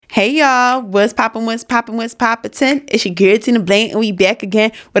Hey y'all, what's poppin', what's poppin', what's poppin'? It's your girl Tina Bling, and we back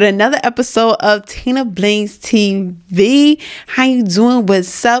again with another episode of Tina Bling's TV. How you doing?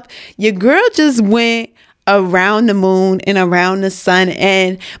 What's up? Your girl just went around the moon and around the sun,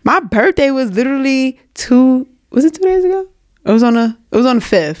 and my birthday was literally 2 days ago? It was on the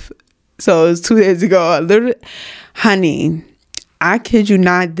 5th. So it was 2 days ago. Literally, honey, I kid you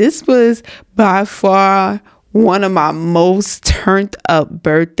not, this was by far one of my most turned up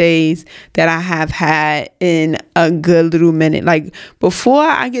birthdays that I have had in a good little minute. Like, before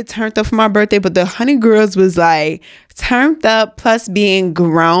I get turned up for my birthday, but the Honey Girls was like turned up plus being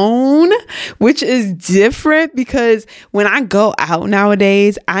grown, which is different because when I go out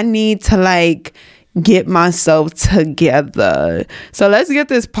nowadays, I need to like get myself together. So let's get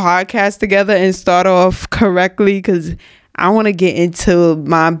this podcast together and start off correctly, because I want to get into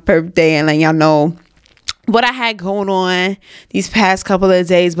my birthday and let y'all know what I had going on these past couple of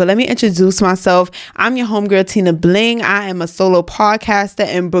days. But let me introduce myself. I'm your homegirl Tina Bling. I am a solo podcaster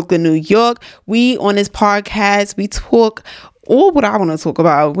in Brooklyn, New York. On this podcast, we talk all what I want to talk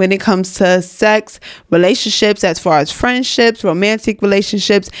about when it comes to sex, relationships, as far as friendships, romantic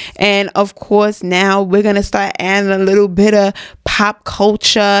relationships, and of course now we're gonna start adding a little bit of pop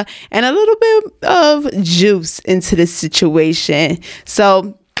culture and a little bit of juice into the situation.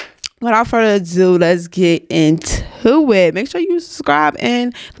 So without further ado, let's get into it. Make sure you subscribe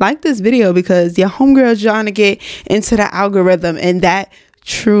and like this video because your homegirl's trying to get into the algorithm, and that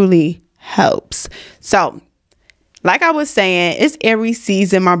truly helps. So, like I was saying, it's Aries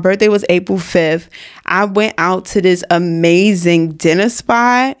season. My birthday was April 5th. I went out to this amazing dinner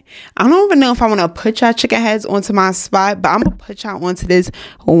spot. I don't even know if I want to put y'all chicken heads onto my spot, but I'm going to put y'all onto this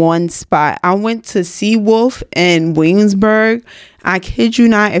one spot. I went to Seawolf in Williamsburg. I kid you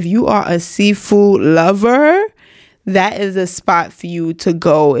not, if you are a seafood lover, that is a spot for you to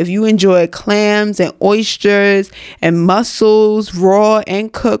go. If you enjoy clams and oysters and mussels, raw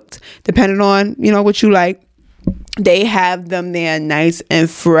and cooked, depending on, what you like, they have them there nice and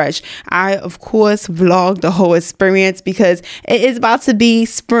fresh. I, of course, vlogged the whole experience because it is about to be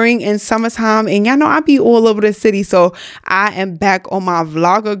spring and summertime, and y'all know I be all over the city, so I am back on my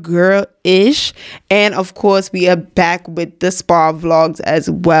vlogger girl-ish, and of course, we are back with the spa vlogs as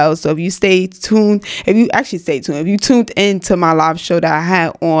well. So if you tuned into my live show that I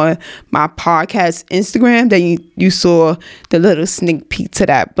had on my podcast Instagram, then you saw the little sneak peek to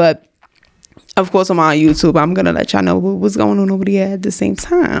that. But of course, I'm on YouTube. I'm going to let y'all know what's going on over there at the same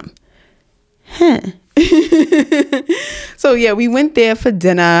time. So, yeah, we went there for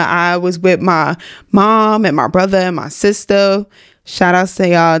dinner. I was with my mom and my brother and my sister. Shout out to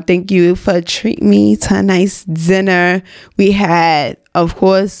y'all. Thank you for treating me to a nice dinner. We had, of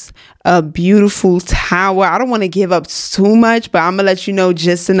course, a beautiful tower. I don't want to give up too much, but I'm going to let you know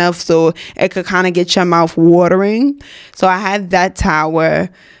just enough so it could kind of get your mouth watering. So I had that tower.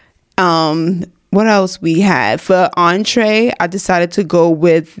 What else we had for entree? I decided to go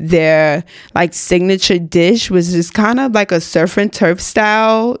with their like signature dish, which is kind of like a surf and turf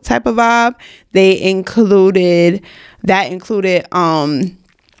style type of vibe. They included a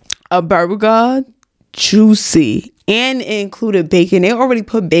burger, juicy, and it included bacon. They already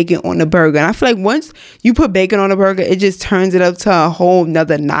put bacon on the burger, and I feel like once you put bacon on a burger, it just turns it up to a whole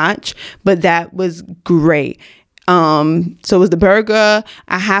nother notch. But that was great. So it was the burger,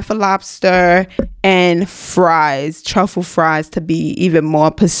 a half a lobster, and fries, truffle fries to be even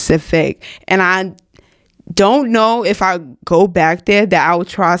more specific. And I don't know if I go back there that I would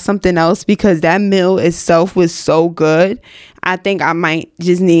try something else because that meal itself was so good. I think I might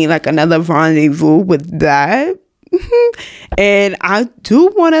just need like another rendezvous with that. And I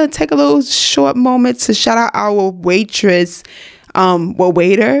do want to take a little short moment to shout out our waitress,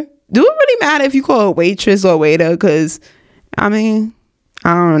 waiter. Do it really matter if you call a waitress or waiter? Because, I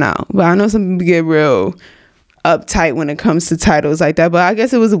don't know. But I know some people get real uptight when it comes to titles like that. But I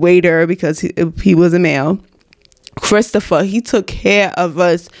guess it was a waiter because he was a male. Christopher, he took care of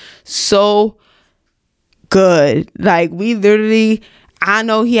us so good. Like, we literally... I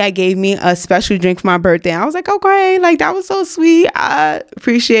know he had gave me a special drink for my birthday. I was like, okay, like that was so sweet. I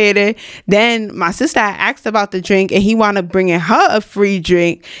appreciate it. Then my sister asked about the drink and he wound up bringing her a free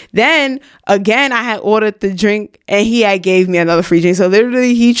drink. Then again, I had ordered the drink and he had gave me another free drink. So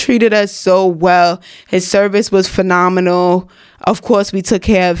literally he treated us so well. His service was phenomenal. Of course, we took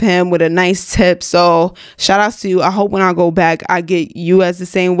care of him with a nice tip. So shout outs to you. I hope when I go back, I get you as the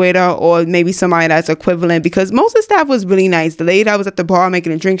same waiter or maybe somebody that's equivalent, because most of the staff was really nice. The lady that was at the bar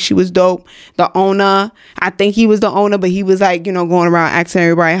making a drink, she was dope. The owner, I think he was the owner, but he was like, going around asking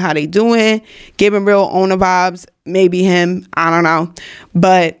everybody how they doing, giving real owner vibes. Maybe him. I don't know.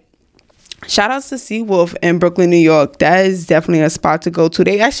 But shout outs to Seawolf in Brooklyn, New York. That is definitely a spot to go to.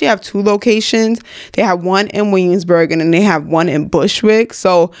 They actually have 2 locations. They have one in Williamsburg and then they have one in Bushwick.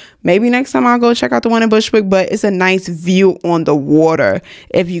 So maybe next time I'll go check out the one in Bushwick, but it's a nice view on the water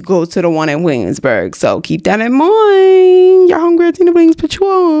if you go to the one in Williamsburg. So keep that in mind. Y'all hungry at Tina Blings, put you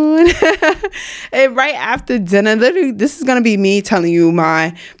on. And right after dinner, literally, this is going to be me telling you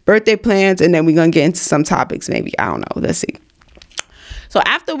my birthday plans and then we're going to get into some topics maybe. I don't know. Let's see. So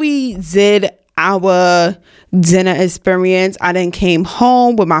after we did our dinner experience, I then came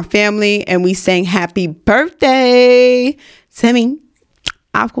home with my family and we sang happy birthday to me,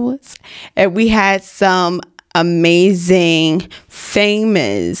 of course. And we had some amazing,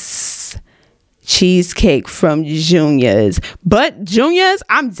 famous cheesecake from Junior's. But Junior's,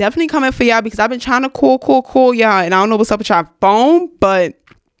 I'm definitely coming for y'all because I've been trying to call y'all. And I don't know what's up with y'all phone, but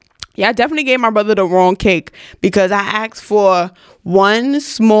yeah, I definitely gave my brother the wrong cake because I asked for one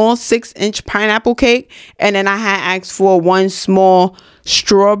small 6-inch pineapple cake and then I had asked for one small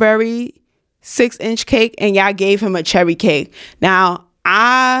strawberry 6-inch cake and y'all gave him a cherry cake. Now,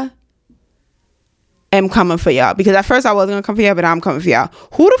 I am coming for y'all because at first I wasn't gonna come for y'all, but I'm coming for y'all.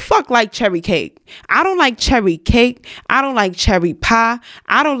 Who the fuck like cherry cake? I don't like cherry cake. I don't like cherry pie.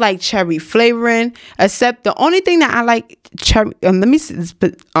 I don't like cherry flavoring, except the only thing that I like cherry. Let me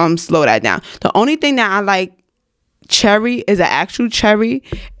slow that down. The only thing that I like cherry is an actual cherry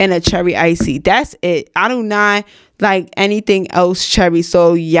and a cherry icy. That's it. I do not like anything else cherry.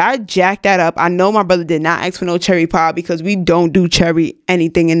 So y'all jack that up. I know my brother did not ask for no cherry pie because we don't do cherry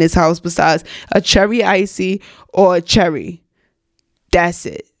anything in this house besides a cherry icy or a cherry. That's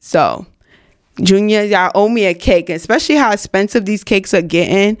it. So Junior, y'all owe me a cake, especially how expensive these cakes are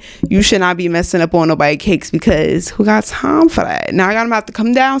getting. You should not be messing up on nobody cakes because who got time for that? Now I gotta have to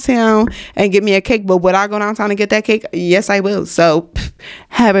come downtown and get me a cake, but would I go downtown and get that cake? Yes, I will. So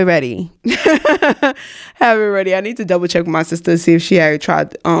have it ready. Have it ready. I need to double check with my sister to see if she had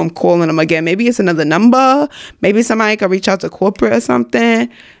tried calling them again. Maybe it's another number. Maybe somebody could reach out to corporate or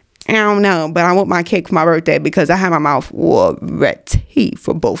something. I don't know, but I want my cake for my birthday because I have my mouth ready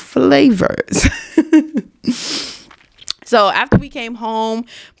for both flavors. So after we came home,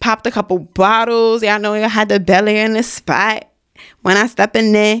 popped a couple bottles. Y'all know I had the belly in the spot when I stepped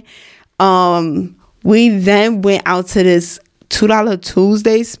in there. We then went out to this $2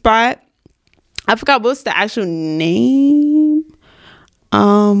 Tuesday spot. I forgot what's the actual name.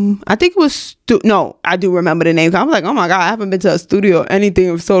 I think it was no, I do remember the name. I was like, oh my God, I haven't been to a studio or anything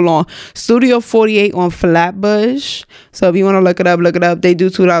in so long. Studio 48 on Flatbush. So if you want to look it up. They do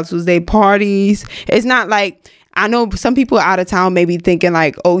 $2 Tuesday parties. It's not like, I know some people out of town may be thinking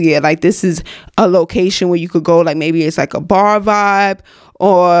like, oh yeah, like this is a location where you could go, like maybe it's like a bar vibe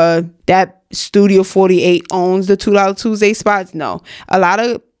or that Studio 48 owns the $2 Tuesday spots. No, a lot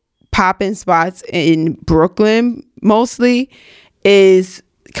of popping spots in Brooklyn mostly is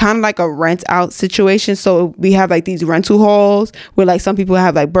kind of like a rent out situation. So we have like these rental halls where like some people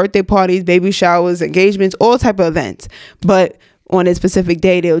have like birthday parties, baby showers, engagements, all type of events. But on a specific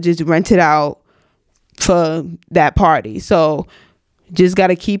day, they'll just rent it out for that party. So just got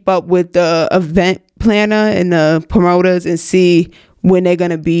to keep up with the event planner and the promoters and see when they're going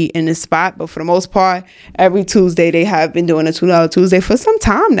to be in the spot. But for the most part, every Tuesday they have been doing a $2 Tuesday for some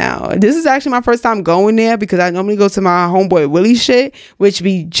time now. This is actually my first time going there because I normally go to my homeboy Willie shit, which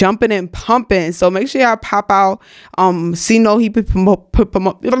be jumping and pumping. So make sure y'all pop out. No, he be promote.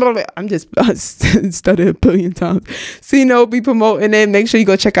 I'm just studied a billion times. No, be promoting it. Make sure you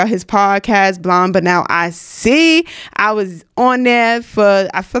go check out his podcast, Blonde But Now I See. I was on there for,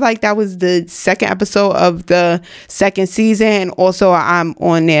 I feel like that was the second episode of the second season, and also I'm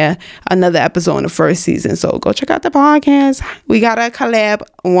on there another episode in the first season. So go check out the podcast. We got a collab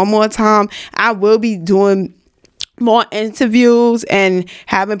one more time. I will be doing more interviews and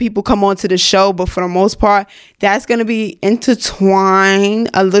having people come on to the show, but for the most part that's going to be intertwined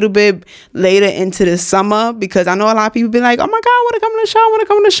a little bit later into the summer, because I know a lot of people be like, oh my God, I want to come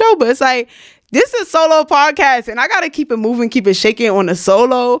on the show, but it's like, this is a solo podcast and I got to keep it moving, keep it shaking on the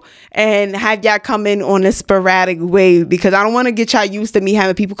solo and have y'all come in on a sporadic way, because I don't want to get y'all used to me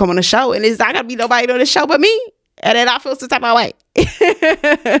having people come on the show and it's not going to be nobody on the show but me. And then I feel some type of way.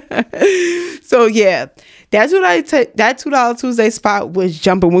 So yeah, that's what that $2 Tuesday spot was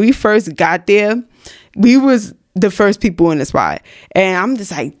jumping. When we first got there, we was the first people in the spot. And I'm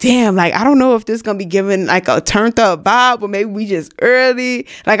just like, damn, like, I don't know if this is going to be giving like a turned up vibe, but maybe we just early.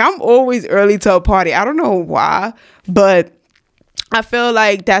 Like, I'm always early to a party. I don't know why, but I feel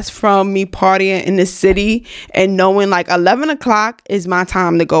like that's from me partying in the city and knowing like 11 o'clock is my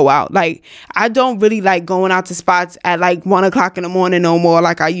time to go out. Like, I don't really like going out to spots at like 1 o'clock in the morning no more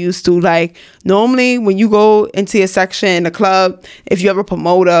like I used to. Like, normally when you go into your section in the club, if you have a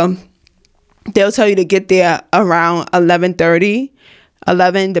promoter, they'll tell you to get there around 11:30,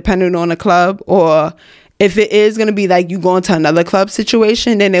 11, depending on the club. Or if it is going to be like you going to another club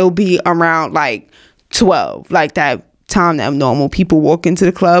situation, then it'll be around like 12, like that time that normal people walk into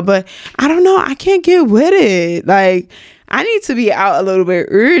the club. But I don't know, I can't get with it. Like, I need to be out a little bit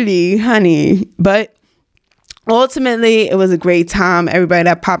early, honey. But ultimately, it was a great time. Everybody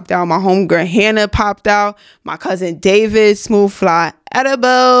that popped out, my homegirl Hannah popped out, my cousin David, Smooth Fly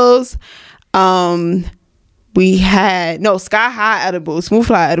Edibles. We had Sky High Edibles. Smooth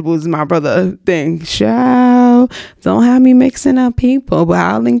Fly Edibles is my brother thing. Child, don't have me mixing up people, but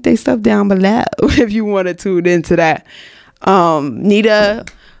I'll link their stuff down below if you want to tune into that. Nita,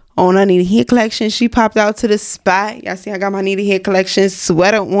 owner Nita Hair Collection, she popped out to the spot. Y'all see I got my Nita Hair Collection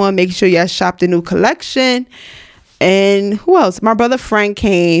sweater on. Make sure y'all shop the new collection. And who else? My brother Frank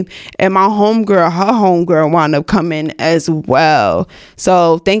came, and my homegirl, her homegirl wound up coming as well.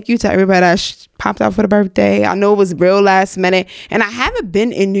 So thank you to everybody that popped out for the birthday. I know it was real last minute, and I haven't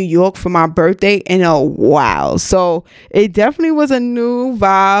been in New York for my birthday in a while. So it definitely was a new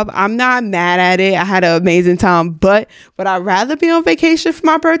vibe. I'm not mad at it. I had an amazing time, but would I rather be on vacation for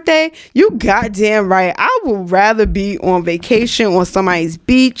my birthday? You goddamn right. I would rather be on vacation on somebody's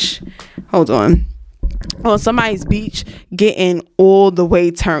beach. Hold on. On somebody's beach, getting all the way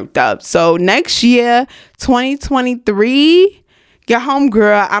turned up. So next year, 2023, get home,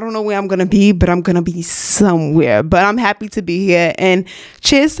 girl. I don't know where I'm gonna be, but I'm gonna be somewhere. But I'm happy to be here, and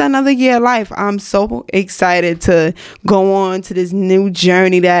cheers to another year of life. I'm so excited to go on to this new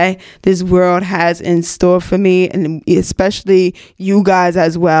journey that this world has in store for me, and especially you guys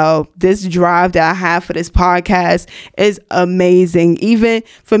as well. This drive that I have for this podcast is amazing. Even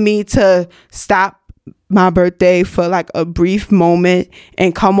for me to stop my birthday for like a brief moment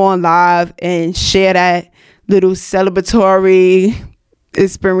and come on live and share that little celebratory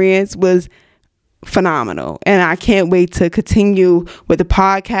experience was phenomenal. And I can't wait to continue with the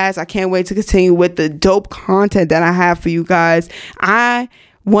podcast. I can't wait to continue with the dope content that I have for you guys. I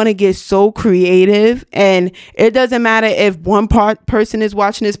want to get so creative, and it doesn't matter if one person is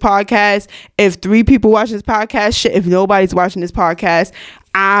watching this podcast, if 3 people watch this podcast, shit, if nobody's watching this podcast.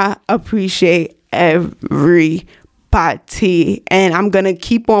 I appreciate everybody, and I'm gonna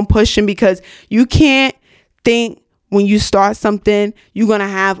keep on pushing, because you can't think when you start something you're gonna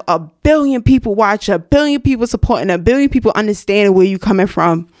have 1 billion people watch, 1 billion people supporting, 1 billion people understanding where you're coming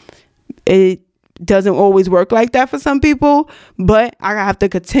from. It doesn't always work like that for some people, but I have to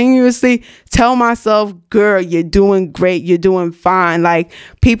continuously tell myself, girl, you're doing great, you're doing fine. Like,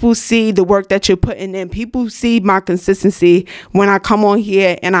 people see the work that you're putting in. People see my consistency when I come on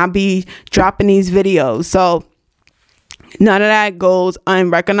here and I be dropping these videos. So none of that goes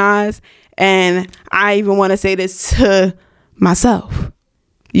unrecognized. And I even want to say this to myself.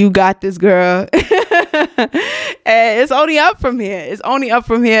 You got this, girl. And it's only up from here. It's only up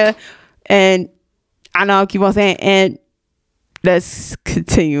from here. And I know I keep on saying, and let's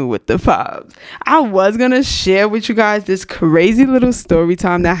continue with the vibes. I was going to share with you guys this crazy little story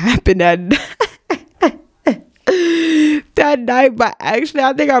time that happened that night. But actually,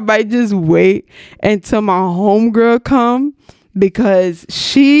 I think I might just wait until my homegirl come, because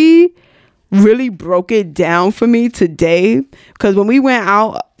she really broke it down for me today. Because when we went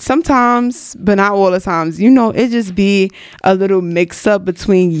out, sometimes, but not all the times, it just be a little mix up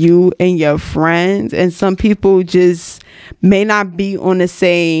between you and your friends, and some people just may not be on the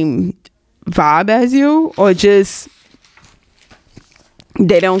same vibe as you, or just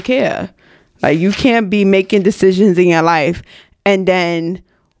they don't care. Like, you can't be making decisions in your life, and then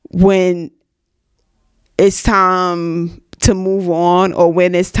when it's time to move on, or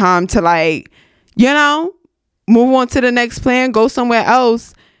when it's time to move on to the next plan, go somewhere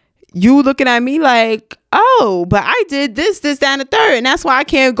else, you looking at me like, oh, but I did this, that, and the third, and that's why I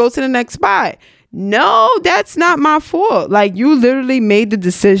can't go to the next spot. No, that's not my fault. Like, you literally made the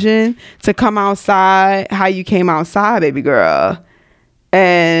decision to come outside how you came outside, baby girl.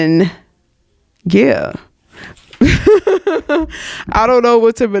 And yeah. I don't know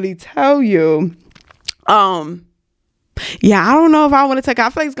what to really tell you. Yeah, I don't know if I want to take. I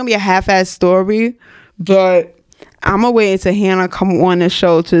feel like it's gonna be a half-ass story, but I'm gonna wait until Hannah come on the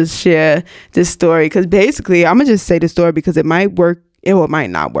show to share this story, because basically I'm gonna just say the story because it might work, it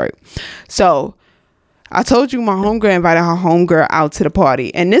might not work. So I told you my homegirl invited her homegirl out to the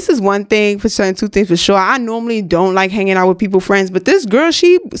party. And this is one thing for certain, two things for sure. I normally don't like hanging out with people friends, but this girl,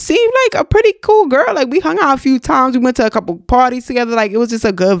 she seemed like a pretty cool girl. Like, we hung out a few times. We went to a couple parties together. Like, it was just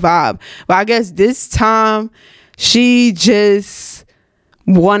a good vibe. But I guess this time she just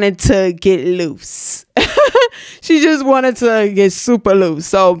wanted to get loose. She just wanted to get super loose.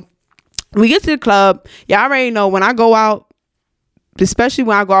 So we get to the club. Y'all already know when I go out, especially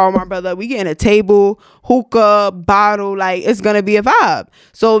when I go out with my brother, we get in a table, hookah, bottle, like it's gonna be a vibe.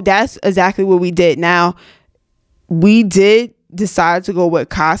 So that's exactly what we did. Now, we did decide to go with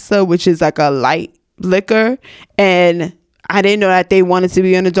Casa, which is like a light liquor, and I didn't know that they wanted to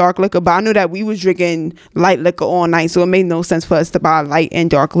be in a dark liquor, but I knew that we was drinking light liquor all night, so it made no sense for us to buy light and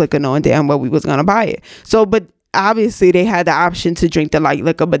dark liquor knowing damn well we was gonna buy it. So, but obviously they had the option to drink the light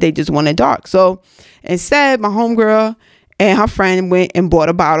liquor, but they just wanted dark. So instead, my homegirl and her friend went and bought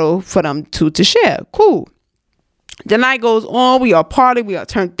a bottle for them two to share. Cool. The night goes on. We are partying. We are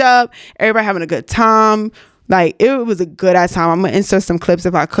turned up. Everybody having a good time. Like, it was a good ass time. I'm going to insert some clips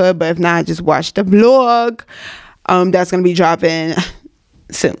if I could, but if not, just watch the vlog. That's going to be dropping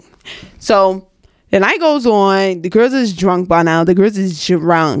soon. So the night goes on. The girls is drunk by now. The girls is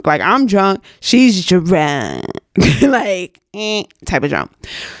drunk. Like, I'm drunk. She's drunk. Like, type of drunk.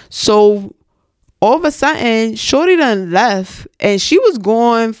 So all of a sudden, shorty done left, and she was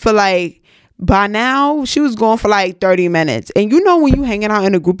going for like, by now, she was going for like 30 minutes. And you know when you hanging out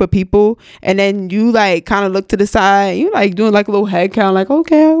in a group of people, and then you like kind of look to the side, you like doing like a little head count, like,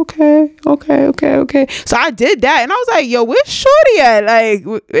 okay. So I did that, and I was like, yo, where's shorty at? Like,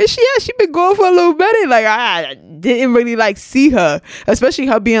 where's she at? She been going for a little minute. Like, I didn't really like see her, especially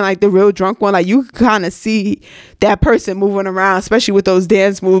her being like the real drunk one. Like, you kind of see that person moving around, especially with those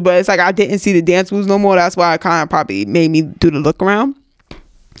dance moves, but it's like I didn't see the dance moves no more. That's why it kind of probably made me do the look around.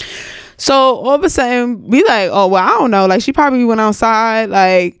 So all of a sudden we like, oh, well, I don't know. Like, she probably went outside.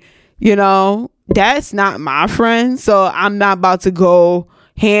 Like, you know, that's not my friend. So I'm not about to go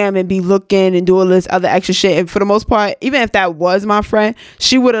ham and be looking and do all this other extra shit. And for the most part, even if that was my friend,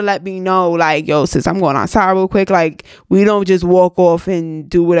 she would have let me know, like, yo, sis, I'm going outside real quick. Like, we don't just walk off and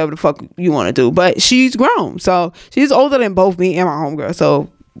do whatever the fuck you want to do. But she's grown. So she's older than both me and my homegirl.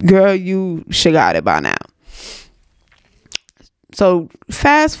 So, girl, you should got it by now. So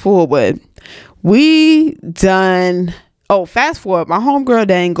fast forward, my homegirl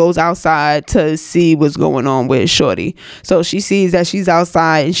then goes outside to see what's going on with shorty. So she sees that she's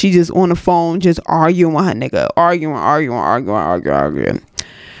outside and she just on the phone, just arguing with her nigga, arguing.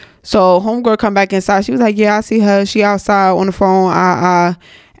 So homegirl come back inside. She was like, yeah, I see her. She outside on the phone.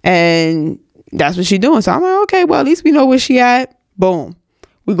 And that's what she doing. So I'm like, okay, well, at least we know where she at. Boom.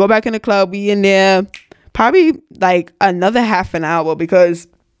 We go back in the club. We in there probably like another half an hour, because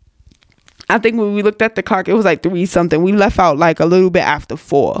I think when we looked at the clock, it was like 3 something. We left out like a little bit after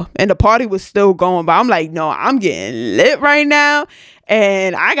 4, and the party was still going. But I'm like, no, I'm getting lit right now,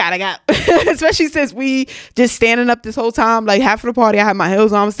 and I gotta go. Especially since we just standing up this whole time. Like, half of the party, I had my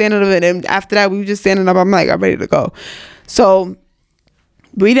heels on, I'm standing up, and then after that, we were just standing up. I'm like, I'm ready to go. So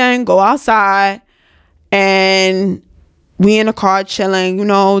we then go outside, and we in the car chilling, you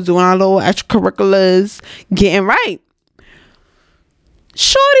know, doing our little extracurriculars, getting right.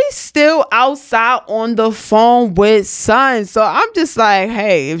 Shorty's still outside on the phone with son. So I'm just like,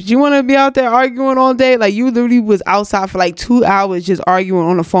 hey, if you want to be out there arguing all day, like, you literally was outside for like 2 hours just arguing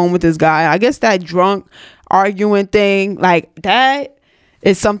on the phone with this guy. I guess that drunk arguing thing, like, that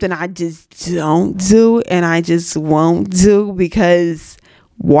is something I just don't do, and I just won't do, because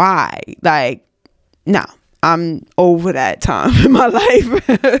why? Like, no. I'm over that time in my life.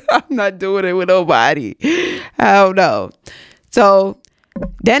 I'm not doing it with nobody. Hell no. So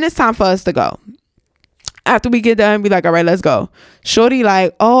then it's time for us to go. After we get done, be like, all right, let's go. Shorty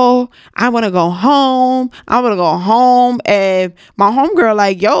like, oh, I want to go home. And my homegirl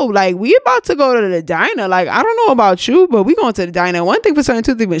like, yo, like, we about to go to the diner. Like, I don't know about you, but we going to the diner. One thing for certain,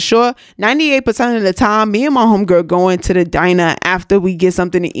 two things for sure, 98% of the time, me and my homegirl going to the diner after we get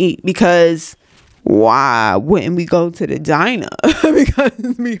something to eat, because why wouldn't we go to the diner?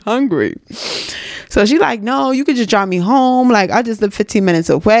 Because we hungry. So she like, no, you could just drive me home. Like, I just live 15 minutes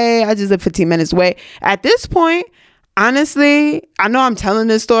away. At this point, honestly, I know I'm telling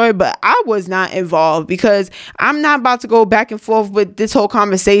this story, but I was not involved, because I'm not about to go back and forth with this whole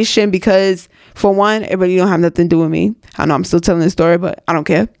conversation, because for one, it really don't have nothing to do with me. I know I'm still telling this story, but I don't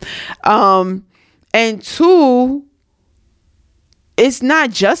care. And two, it's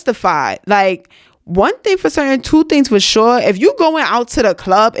not justified. Like, one thing for certain, two things for sure. If you going out to the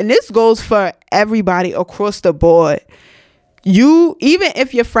club, and this goes for everybody across the board, even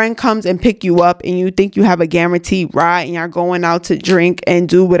if your friend comes and pick you up and you think you have a guaranteed ride and y'all going out to drink and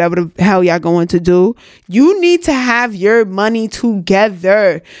do whatever the hell y'all going to do, you need to have your money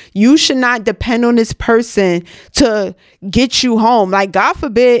together. You should not depend on this person to get you home. Like, God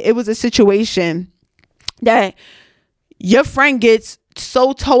forbid it was a situation that your friend gets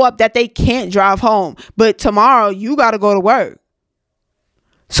so toe up that they can't drive home, but tomorrow you got to go to work.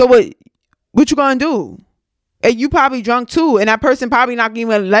 So what you gonna do? And you probably drunk too, and that person probably not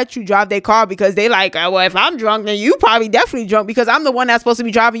even let you drive their car because they like, well, if I'm drunk, then you probably definitely drunk because I'm the one that's supposed to be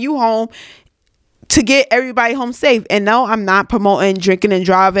driving you home to get everybody home safe. And no, I'm not promoting drinking and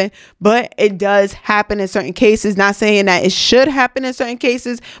driving, but it does happen in certain cases. Not saying that it should happen in certain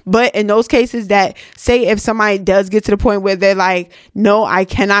cases, but in those cases that, say if somebody does get to the point where they're like, no, I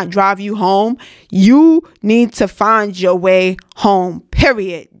cannot drive you home, you need to find your way home,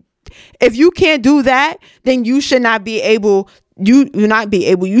 period. If you can't do that, then you should not be able,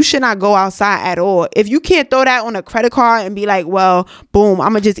 you should not go outside at all. If you can't throw that on a credit card and be like, well, boom,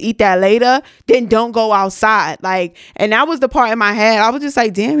 I'm gonna just eat that later, then don't go outside. Like, and that was the part in my head. I was just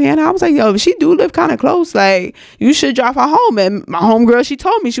like, damn, man. I was like, yo, she do live kind of close. Like, you should drive her home. And my homegirl, she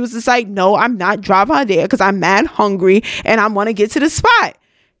told me, she was just like, no, I'm not driving her there because I'm mad hungry and I want to get to the spot.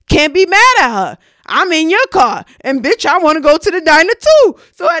 Can't be mad at her. I'm in your car and bitch, I want to go to the diner too.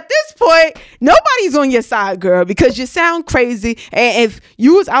 So at this point, nobody's on your side, girl, because you sound crazy. And if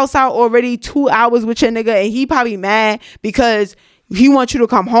you was outside already 2 hours with your nigga and he probably mad because he wants you to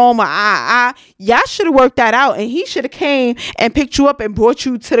come home or y'all should have worked that out and he should have came and picked you up and brought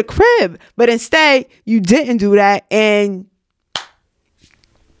you to the crib. But instead, you didn't do that and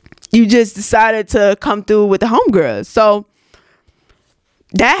you just decided to come through with the homegirls. So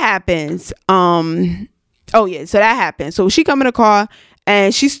that happens. So that happened. So she come in the car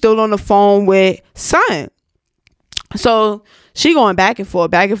and she's still on the phone with son. So she going back and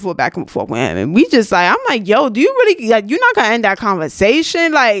forth with him. And we just like, I'm like, yo, do you really, like, you're not gonna end that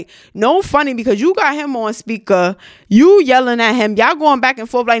conversation? Like, no funny, because you got him on speaker, you yelling at him, y'all going back and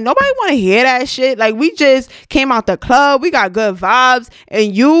forth. Like, nobody want to hear that shit. Like, we just came out the club, we got good vibes,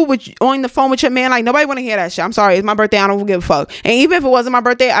 and you on the phone with your man, like, nobody want to hear that shit. I'm sorry, it's my birthday, I don't give a fuck. And even if it wasn't my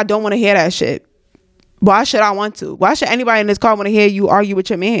birthday, I don't want to hear that shit. Why should I want to? Why should anybody in this car want to hear you argue with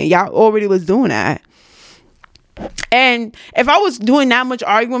your man? Y'all already was doing that. And if I was doing that much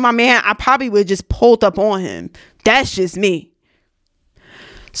arguing with my man, I probably would just pulled up on him. That's just me.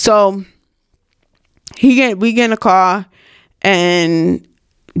 So we get in the car, and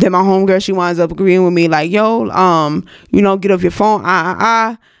then my homegirl, she winds up agreeing with me, like, yo, get off your phone.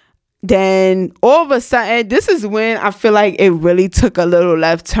 Then all of a sudden, this is when I feel like it really took a little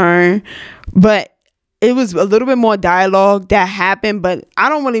left turn, but it was a little bit more dialogue that happened, but I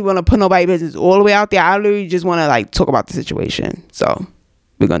don't really want to put nobody's business all the way out there. I literally just want to like talk about the situation. So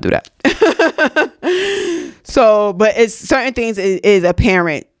we're going to do that. So, but it's certain things is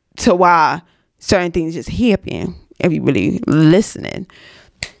apparent to why certain things just happen if you really listening.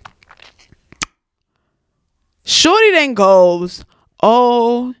 Shorty then goes,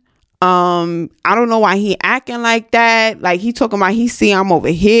 I don't know why he acting like that. Like, he talking about he see I'm over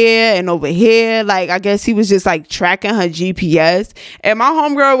here and over here. Like, I guess he was just like tracking her GPS. And my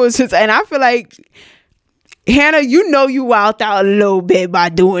homegirl was just, and I feel like, Hannah, you wilded out a little bit by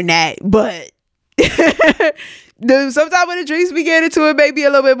doing that. But sometimes when the drinks we get into it, maybe a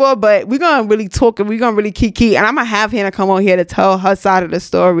little bit more. But we're going to really talk and we're going to really key. And I'm going to have Hannah come on here to tell her side of the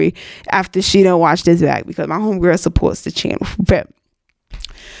story after she done watch this back, because my homegirl supports the channel. But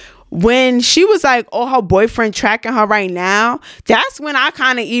when she was like, her boyfriend tracking her right now, that's when I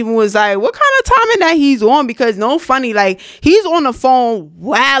kind of even was like, what kind of timing that he's on? Because no funny, like, he's on the phone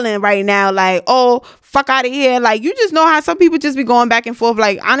wilding right now, like, fuck out of here. Like, you just know how some people just be going back and forth.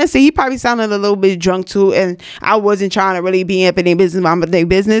 Like, honestly, he probably sounded a little bit drunk too, and I wasn't trying to really be up in their business, I'm in their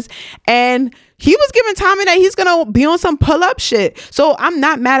business. And he was giving Tommy that he's gonna be on some pull-up shit. So I'm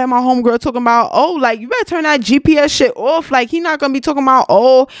not mad at my homegirl talking about, like, you better turn that GPS shit off. Like, he not gonna be talking about,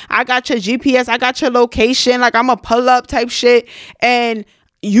 I got your GPS, I got your location, like, I'm a pull-up type shit, and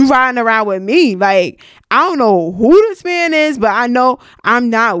you riding around with me. Like, I don't know who this man is, but I know I'm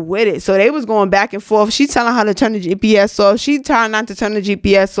not with it. So they was going back and forth. She telling her to turn the GPS off. She telling not to turn the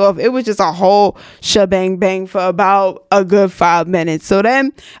GPS off. It was just a whole shebang bang for about a good 5 minutes. So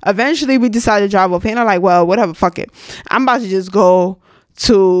then eventually we decided to drive off. And I'm like, well, whatever, fuck it. I'm about to just go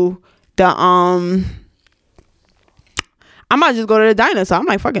to the diner. So I'm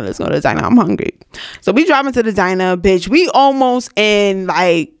like, fuck it, let's go to the diner. I'm hungry. So we driving to the diner, bitch. We almost in,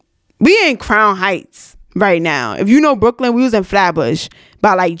 like, we in Crown Heights right now. If you know Brooklyn, we was in Flatbush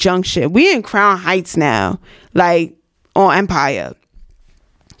by, like, Junction. We in Crown Heights now. Like, on Empire.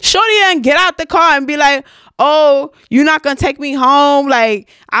 Shorty didn't get out the car and be like, oh, you're not gonna take me home. Like,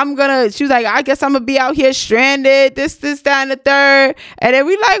 she was like, I guess I'm gonna be out here stranded, this, that, and the third. And then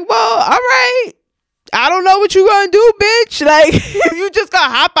we like, well, all right. I don't know what you gonna do, bitch. Like, if you just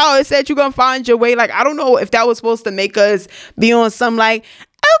gonna hop out and said you gonna find your way. Like, I don't know if that was supposed to make us be on some like,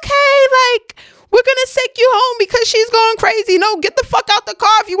 okay, like, we're gonna take you home because she's going crazy. No, get the fuck out the car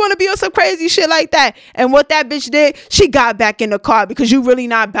if you want to be on some crazy shit like that. And what that bitch did, she got back in the car because you really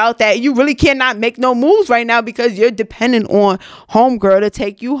not about that. You really cannot make no moves right now because you're dependent on homegirl to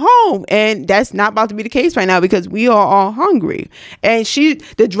take you home. And that's not about to be the case right now because we are all hungry. And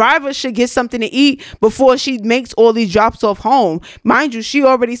the driver should get something to eat before she makes all these drops off home. Mind you, she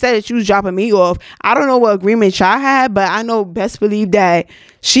already said that she was dropping me off. I don't know what agreement y'all had, but I know best believe that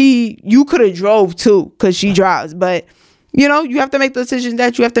you could have drove too because she drives, but you have to make the decisions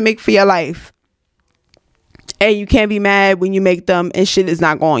that you have to make for your life, and you can't be mad when you make them and shit is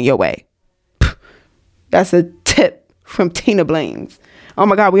not going your way. That's a tip from Tina Blames. Oh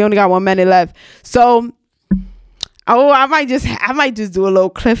my god, we only got 1 minute left, so I might just do a little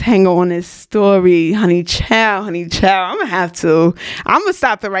cliffhanger on this story. Honey child, I'm gonna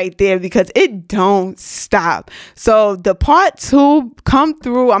stop it right there because it don't stop. So the part 2 come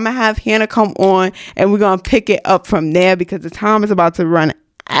through, I'm gonna have Hannah come on and we're gonna pick it up from there because the time is about to run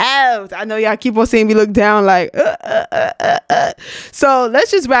out. I know y'all keep on seeing me look down like So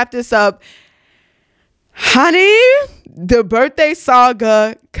let's just wrap this up. Honey, the birthday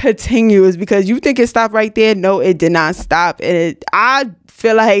saga continues because you think it stopped right there. No, it did not stop. And I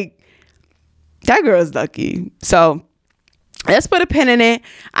feel like that girl's lucky. So let's put a pin in it.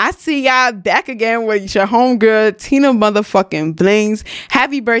 I see y'all back again with your homegirl, Tina motherfucking Blings.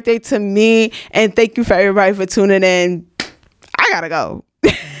 Happy birthday to me. And thank you for everybody for tuning in. I gotta go.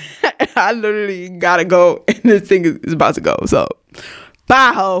 I literally gotta go. And this thing is about to go. So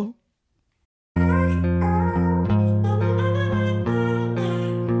bye, ho.